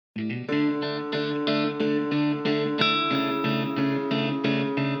Hello,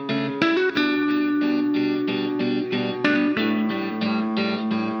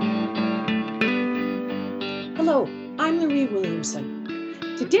 I'm Marie Williamson.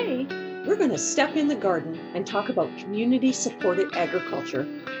 Today, we're going to step in the garden and talk about community supported agriculture,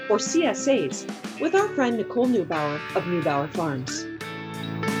 or CSAs, with our friend Nicole Neubauer of Neubauer Farms.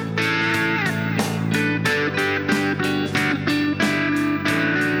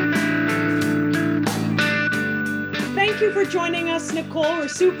 Thank you for joining us, Nicole. We're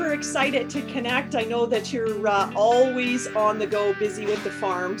super excited to connect. I know that you're always on the go, busy with the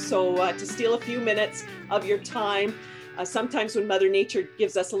farm. So to steal a few minutes of your time, sometimes when Mother Nature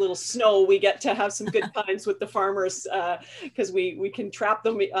gives us a little snow, we get to have some good times with the farmers because we can trap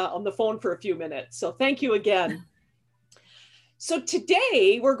them on the phone for a few minutes. So thank you again. So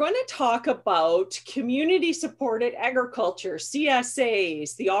today we're going to talk about community supported agriculture,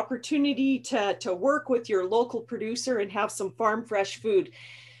 CSAs, the opportunity to work with your local producer and have some farm fresh food.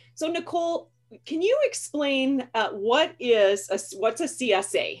 So Nicole, can you explain what's a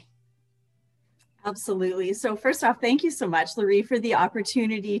CSA? Absolutely. So first off, thank you so much, Laurie, for the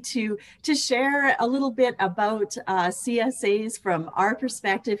opportunity to share a little bit about CSAs from our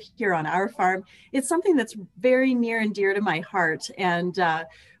perspective here on our farm. It's something that's very near and dear to my heart. And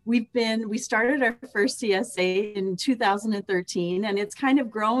we started our first CSA in 2013, and it's kind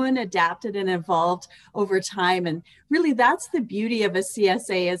of grown, adapted, and evolved over time. And really, that's the beauty of a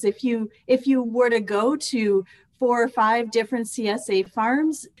CSA, is if you were to go to 4 or 5 different CSA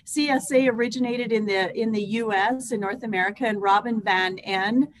farms. CSA originated in the U.S. in North America, and Robin Van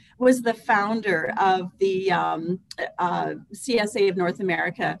En was the founder of the CSA of North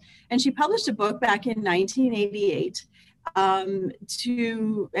America, and she published a book back in 1988 and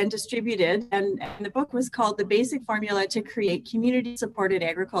distributed, and the book was called The Basic Formula to Create Community Supported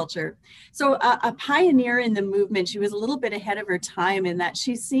Agriculture. So a pioneer in the movement. She was a little bit ahead of her time in that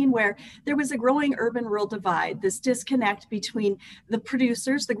she's seen where there was a growing urban-rural divide, this disconnect between the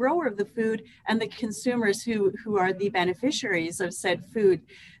producers, the grower of the food, and the consumers who are the beneficiaries of said food.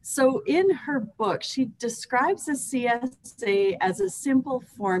 So in her book, she describes the CSA as a simple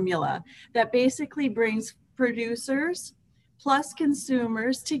formula that basically brings producers plus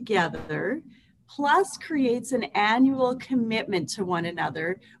consumers together, plus creates an annual commitment to one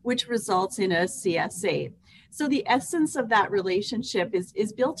another, which results in a CSA. So the essence of that relationship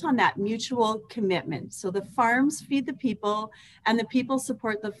is built on that mutual commitment. So the farms feed the people and the people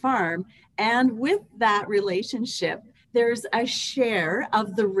support the farm. And with that relationship, there's a share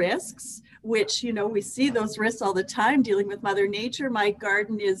of the risks, which, we see those risks all the time dealing with Mother Nature. My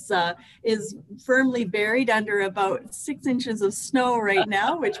garden is firmly buried under about 6 inches of snow right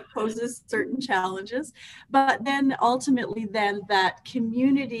now, which poses certain challenges. But then ultimately that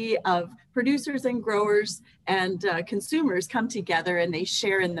community of producers and growers and consumers come together and they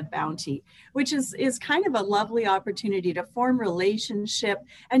share in the bounty, which is kind of a lovely opportunity to form relationship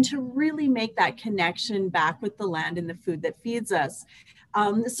and to really make that connection back with the land and the food that feeds us.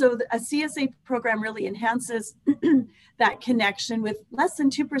 So a CSA program really enhances that connection with less than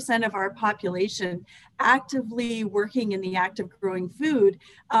 2% of our population actively working in the act of growing food.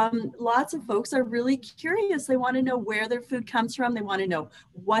 Lots of folks are really curious. They want to know where their food comes from. They want to know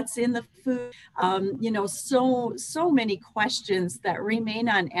what's in the food. So many questions that remain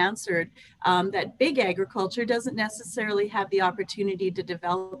unanswered that big agriculture doesn't necessarily have the opportunity to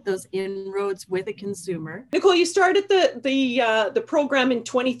develop those inroads with a consumer. Nicole, you started the program in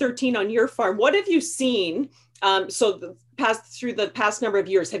 2013 on your farm. What have you seen? Through the past number of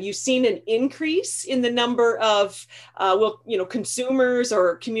years, have you seen an increase in the number of consumers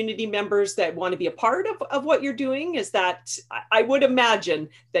or community members that want to be a part of what you're doing? Is that, I would imagine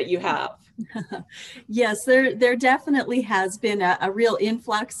that you have. Yes, there definitely has been a real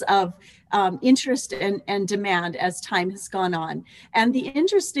influx of interest and demand as time has gone on. And the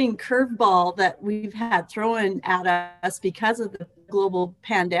interesting curveball that we've had thrown at us because of the global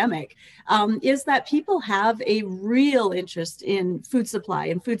pandemic is that people have a real interest in food supply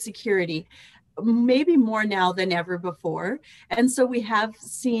and food security, maybe more now than ever before. And so we have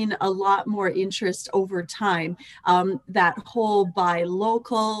seen a lot more interest over time. That whole buy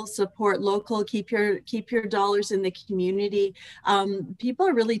local, support local, keep your dollars in the community. People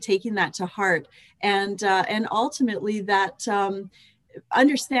are really taking that to heart, and ultimately that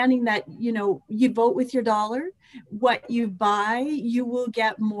understanding that you vote with your dollar. What you buy, you will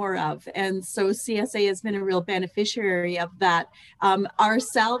get more of. And so CSA has been a real beneficiary of that.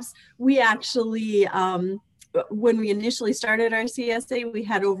 Ourselves, we actually when we initially started our CSA, we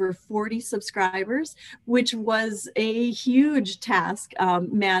had over 40 subscribers, which was a huge task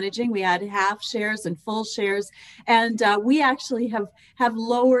managing. We had half shares and full shares, and we actually have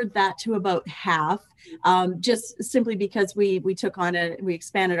lowered that to about half. Just simply because we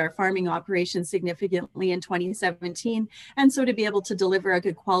expanded our farming operation significantly in 2017. And so to be able to deliver a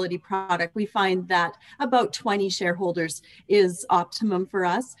good quality product, we find that about 20 shareholders is optimum for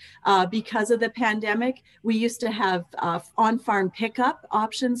us. Because of the pandemic, we used to have on-farm pickup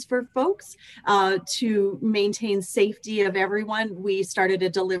options for folks to maintain safety of everyone. We started a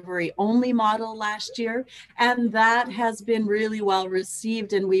delivery-only model last year, and that has been really well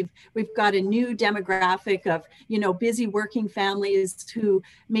received. And we've got a new demographic of, busy working families who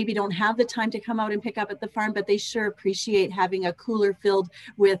maybe don't have the time to come out and pick up at the farm, but they sure appreciate having a cooler filled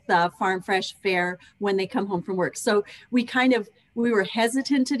with farm fresh fare when they come home from work. So we were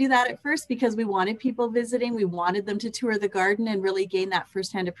hesitant to do that at first because we wanted people visiting. We wanted them to tour the garden and really gain that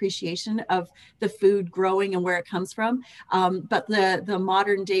firsthand appreciation of the food growing and where it comes from. But the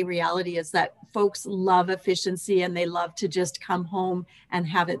modern day reality is that folks love efficiency and they love to just come home and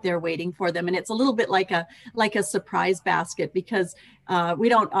have it there waiting for them. And it's a little bit like a surprise basket, because we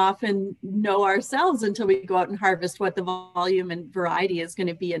don't often know ourselves until we go out and harvest what the volume and variety is going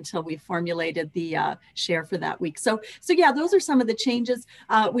to be until we formulated the share for that week. So yeah, those are some of the changes.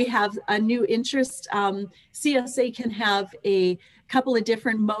 We have a new interest. CSA can have a couple of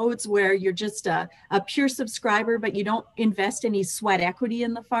different modes where you're just a pure subscriber, but you don't invest any sweat equity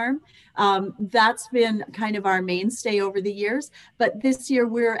in the farm. That's been kind of our mainstay over the years. But this year,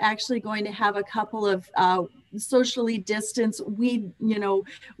 we're actually going to have a couple of socially distanced weed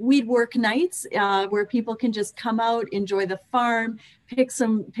work nights where people can just come out, enjoy the farm, pick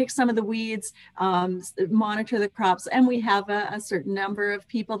some of the weeds, monitor the crops. And we have a certain number of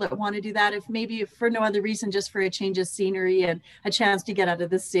people that want to do that, if maybe for no other reason, just for a change of scenery and a chance to get out of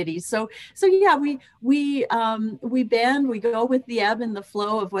the city. So yeah, we bend, we go with the ebb and the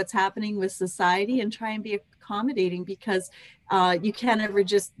flow of what's happening with society and try and be accommodating, because you can't ever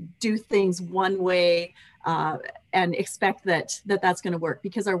just do things one way and expect that's going to work,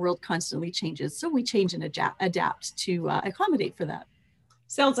 because our world constantly changes. So we change and adapt to accommodate for that.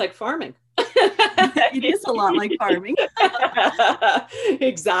 Sounds like farming. It is a lot like farming.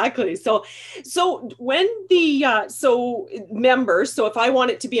 Exactly. So when members, so if I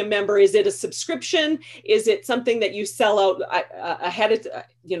want it to be a member, is it a subscription? Is it something that you sell out ahead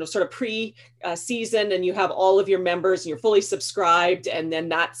of, sort of pre-season, and you have all of your members and you're fully subscribed, and then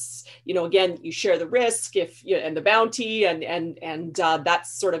that's, again, you share the risk and the bounty, and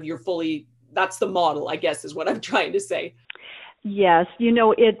that's sort of that's the model, I guess, is what I'm trying to say. Yes,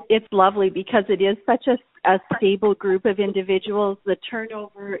 it's lovely because it is such a stable group of individuals. The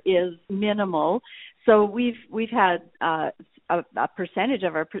turnover is minimal. So we've had a percentage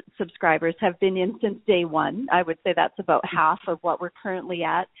of our subscribers have been in since day one. I would say that's about half of what we're currently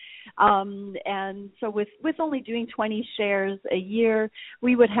at. And so with only doing 20 shares a year,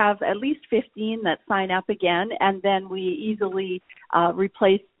 we would have at least 15 that sign up again, and then we easily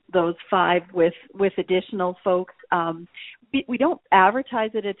replace those 5 with additional folks. We don't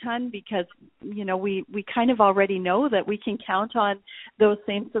advertise it a ton because, we kind of already know that we can count on those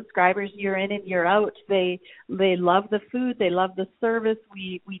same subscribers year in and year out. They love the food. They love the service.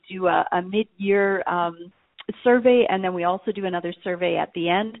 We do a mid-year survey, and then we also do another survey at the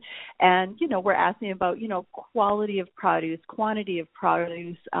end. And, we're asking about, quality of produce, quantity of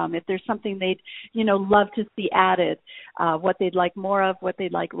produce, if there's something they'd, love to see added, what they'd like more of, what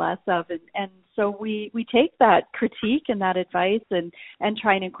they'd like less of. And so we take that critique and that advice and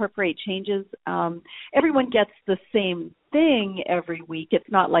try and incorporate changes. Everyone gets the same thing every week. It's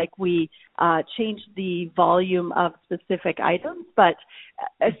not like we change the volume of specific items, but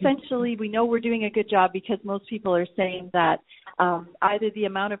essentially we know we're doing a good job because most people are saying that either the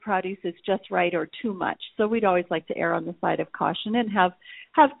amount of produce is just right or too much. So we'd always like to err on the side of caution and have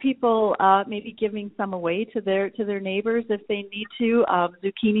people maybe giving some away to their neighbors if they need to.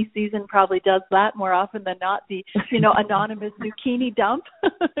 Zucchini season probably does that more often than not, the anonymous zucchini dump,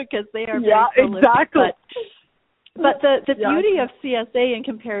 because they are very prolific. Exactly. But the beauty of CSA in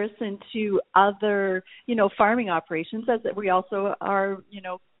comparison to other, farming operations is that we also are,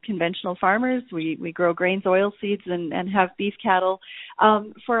 conventional farmers. We grow grains, oil seeds, and have beef cattle.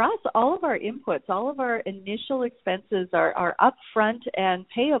 For us, all of our inputs, all of our initial expenses are upfront and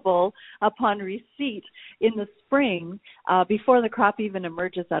payable upon receipt in the spring before the crop even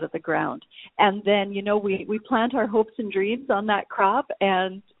emerges out of the ground. And then, we plant our hopes and dreams on that crop,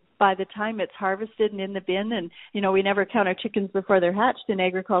 and by the time it's harvested and in the bin. And, we never count our chickens before they're hatched in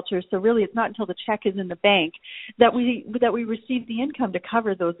agriculture. So really it's not until the check is in the bank that we receive the income to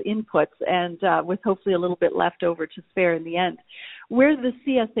cover those inputs, and with hopefully a little bit left over to spare in the end. Where the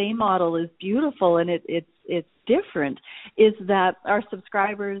CSA model is beautiful and it's different is that our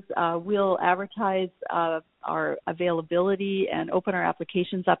subscribers will advertise our availability and open our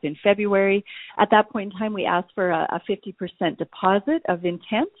applications up in February. At that point in time, we ask for a 50% deposit of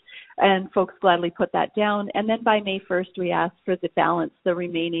intent, and folks gladly put that down. And then by May 1st, we ask for the balance, the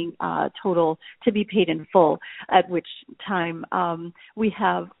remaining total, to be paid in full, at which time we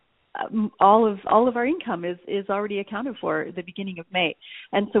have all of our income is already accounted for at the beginning of May.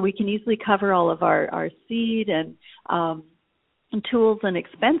 And so we can easily cover all of our seed and tools and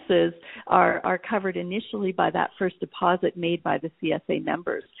expenses are covered initially by that first deposit made by the CSA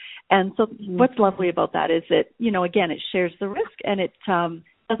members. And so what's lovely about that is that, again, it shares the risk, and it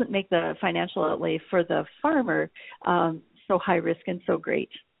doesn't make the financial outlay for the farmer so high risk and so great.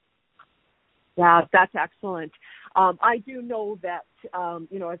 Yeah, that's excellent. I do know that,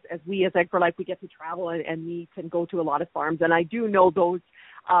 as we as AgriLife, we get to travel and meet and go to a lot of farms. And I do know those,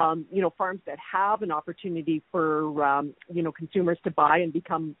 farms that have an opportunity for, consumers to buy and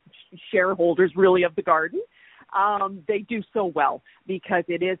become shareholders really of the garden. They do so well because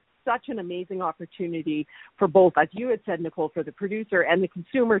it is such an amazing opportunity for both, as you had said, Nicole, for the producer and the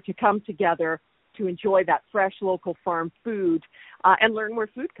consumer to come together to enjoy that fresh local farm food and learn where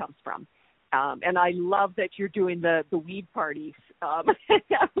food comes from. And I love that you're doing the weed parties,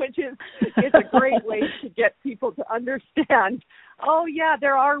 which is a great way to get people to understand, oh, yeah,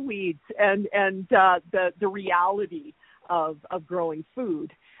 there are weeds and the reality of growing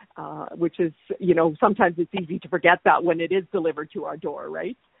food, which is, sometimes it's easy to forget that when it is delivered to our door,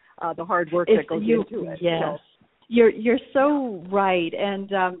 right? The hard work that goes into it. Yes. So. You're so right,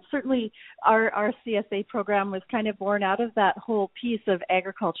 and certainly our CSA program was kind of born out of that whole piece of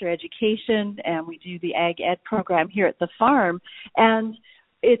agriculture education, and we do the Ag Ed program here at the farm, and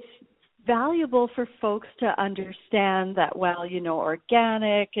it's valuable for folks to understand that, well,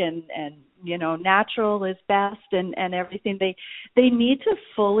 organic and natural is best and everything. They need to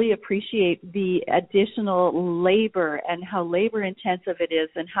fully appreciate the additional labor and how labor intensive it is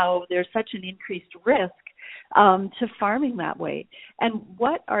and how there's such an increased risk to farming that way. And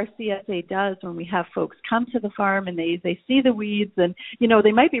what our CSA does when we have folks come to the farm and they see the weeds and,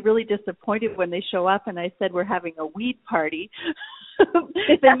 they might be really disappointed when they show up and I said we're having a weed party.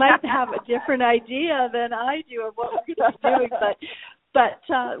 They might have a different idea than I do of what we're going to be doing, But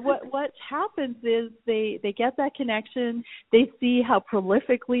what happens is they get that connection. They see how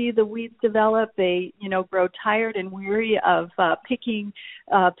prolifically the weeds develop. They, grow tired and weary of picking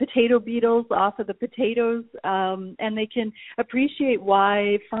potato beetles off of the potatoes, and they can appreciate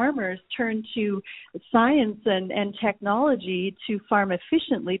why farmers turn to science and technology to farm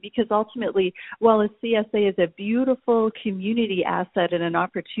efficiently, because ultimately, while a CSA is a beautiful community asset and an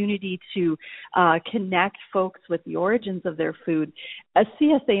opportunity to connect folks with the origins of their food, a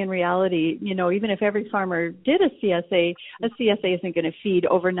CSA in reality, even if every farmer did a CSA isn't going to feed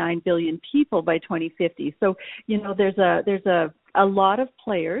over 9 billion people by 2050. So, there's a lot of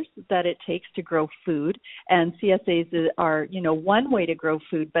players that it takes to grow food, and CSAs are, one way to grow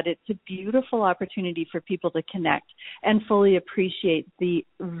food, but it's a beautiful opportunity for people to connect and fully appreciate the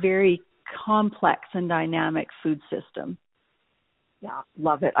very complex and dynamic food system. Yeah,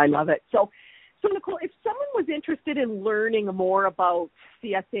 love it. I love it. So Nicole, if someone was interested in learning more about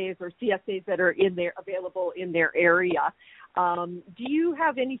CSAs or CSAs that are available in their area, do you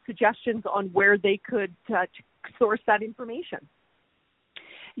have any suggestions on where they could source that information?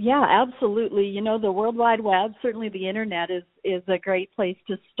 Yeah, absolutely. The World Wide Web, certainly the internet is a great place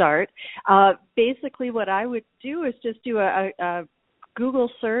to start. Basically, what I would do is just do a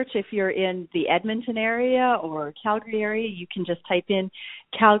Google search. If you're in the Edmonton area or Calgary area, you can just type in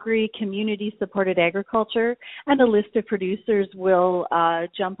Calgary Community Supported Agriculture, and a list of producers will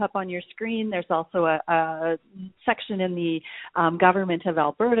jump up on your screen. There's also a section in the Government of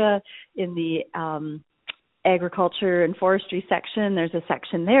Alberta in the Agriculture and Forestry section. There's a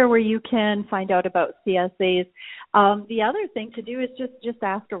section there where you can find out about CSAs. The other thing to do is just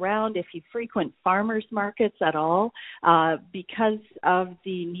ask around if you frequent farmers markets at all, because of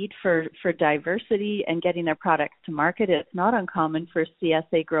the need for diversity and getting their products to market. It's not uncommon for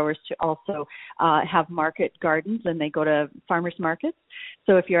CSA growers to also have market gardens and they go to farmers markets.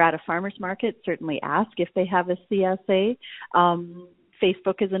 So if you're at a farmers market, certainly ask if they have a CSA.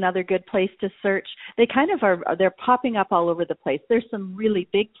 Facebook is another good place to search. They kind of they're popping up all over the place. There's some really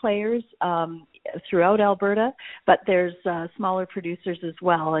big players throughout Alberta, but there's smaller producers as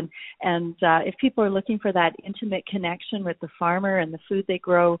well. And if people are looking for that intimate connection with the farmer and the food they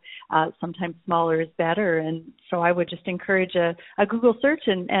grow, sometimes smaller is better. And so I would just encourage a Google search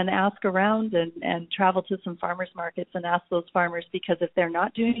and ask around and travel to some farmers markets and ask those farmers, because if they're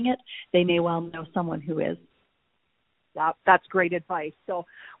not doing it, they may well know someone who is. That's great advice. So,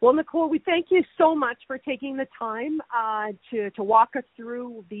 well, Nicole, we thank you so much for taking the time to walk us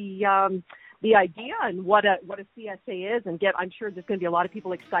through the idea and what a CSA is, and I'm sure there's going to be a lot of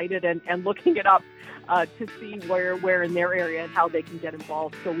people excited and looking it up to see where in their area and how they can get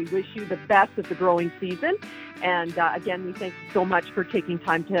involved. So we wish you the best of the growing season. And again, we thank you so much for taking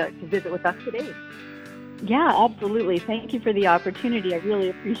time to visit with us today. Yeah, absolutely. Thank you for the opportunity. I really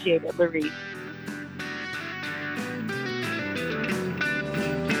appreciate it, Loree.